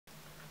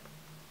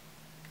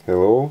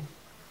Hello,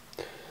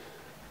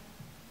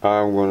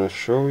 I'm gonna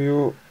show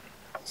you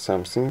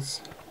some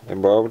things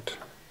about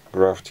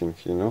grafting,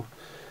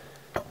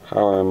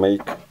 how I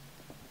make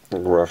a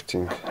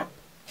grafting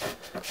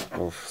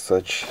of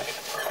such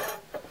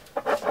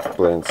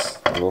plants,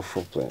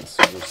 lopho plants.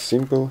 With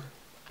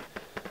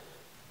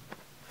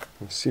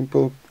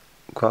simple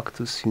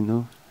cactus,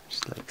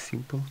 just like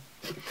simple.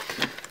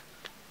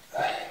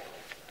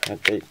 I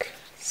take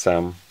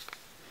some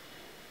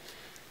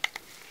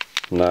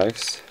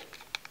knives.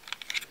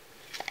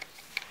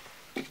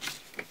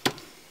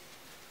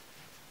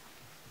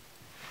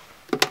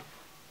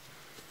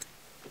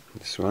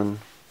 This one,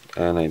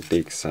 and I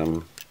take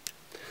some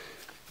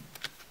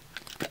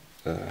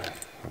what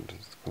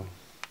is it called?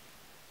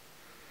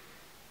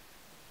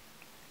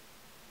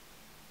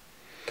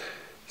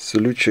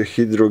 Solution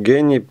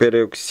hydrogen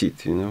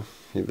peroxide,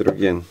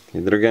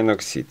 hydrogen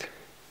oxide.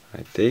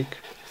 I take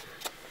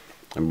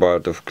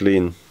about of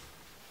clean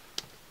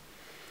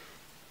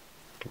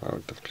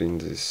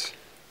this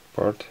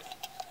part.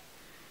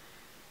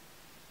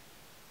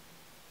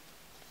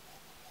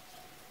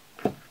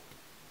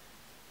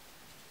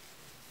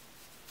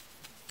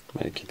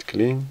 Make it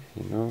clean,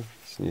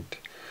 it's need to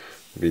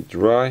be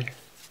dry,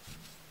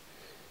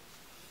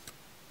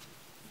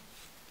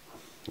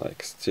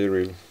 like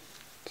sterile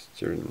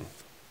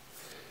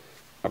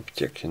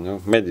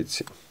aptek,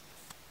 medicine.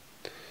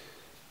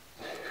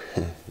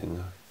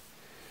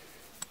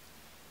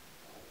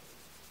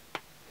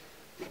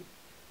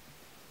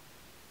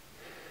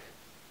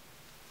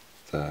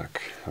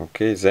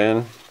 Okay,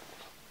 then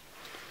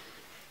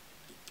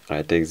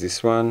I take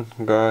this one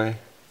guy,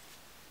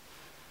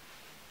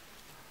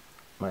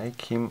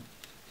 make him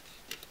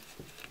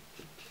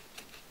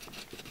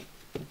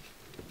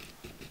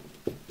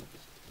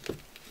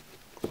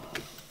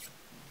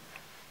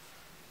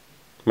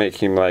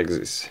like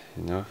this,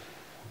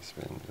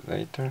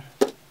 later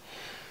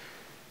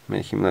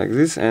make him like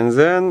this, and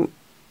then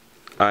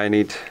I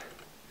need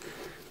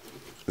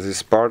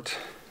this part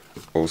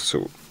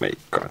also make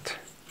cut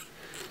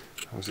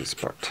of this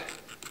part.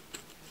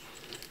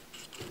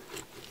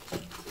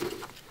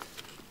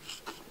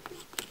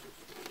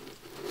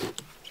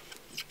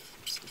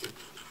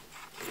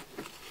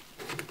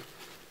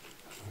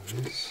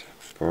 This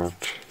part.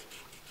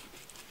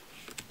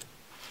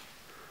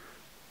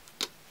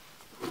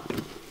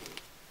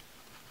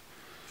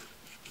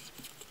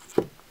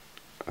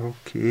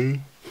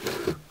 Okay,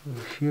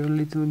 here a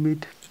little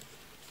bit.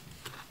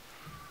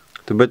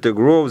 To better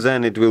grow,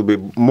 then it will be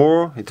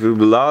more, it will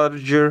be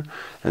larger,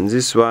 and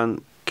this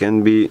one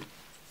can be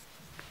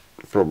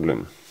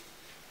problem.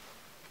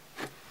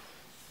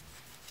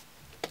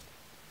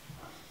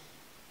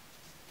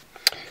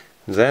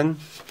 Then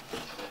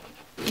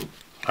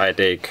I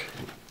take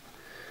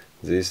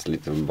this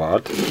little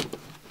bud.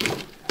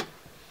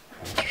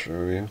 I'll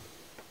show you.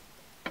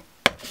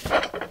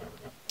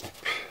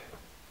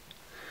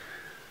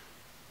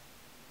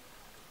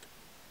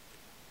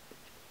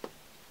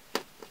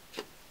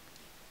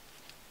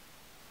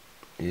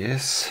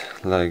 Yes,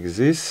 like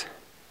this.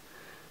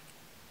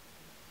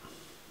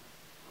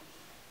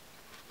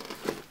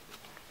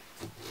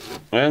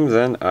 And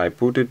then I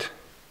put it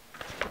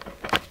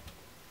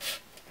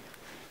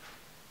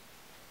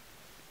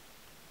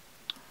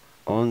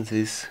on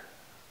this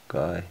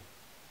guy,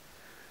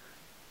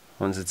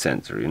 on the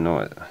center,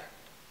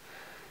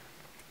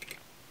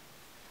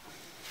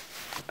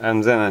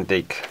 and then I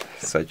take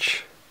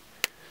such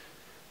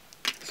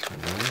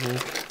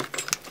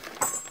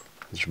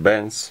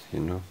bands,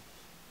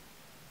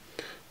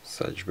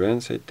 such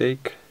bands I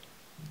take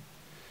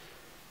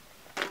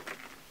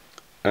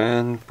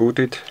and put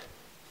it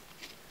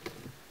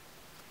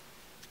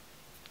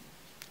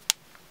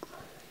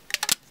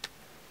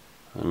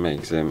and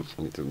make them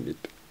a little bit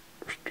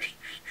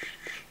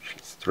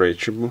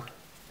stretchable.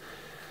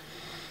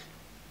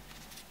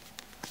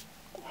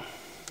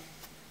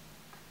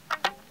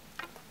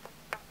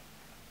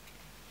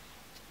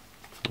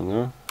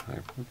 I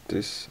put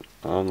this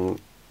on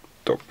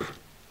top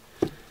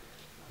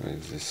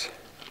like this.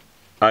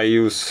 I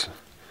use,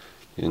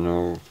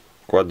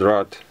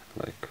 quadrat,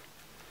 like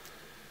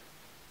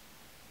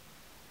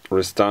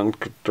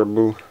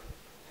rectangle,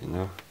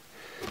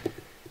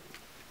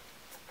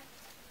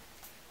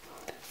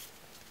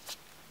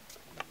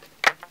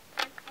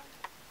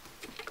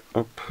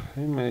 Up,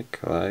 I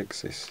make like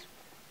this.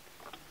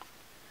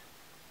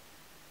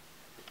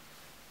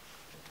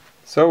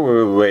 So we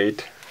will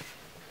wait.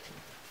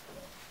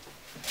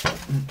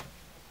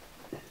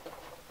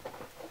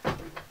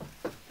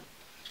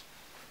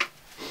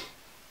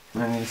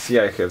 And you see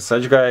I have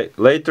such guy.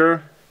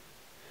 Later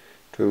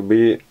it will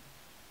be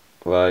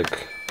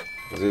like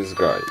this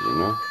guy,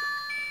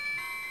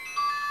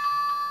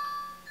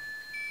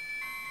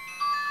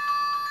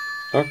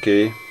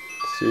 Okay,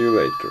 see you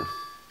later.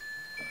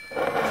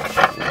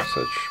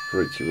 Such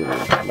pretty woman.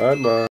 Bye bye.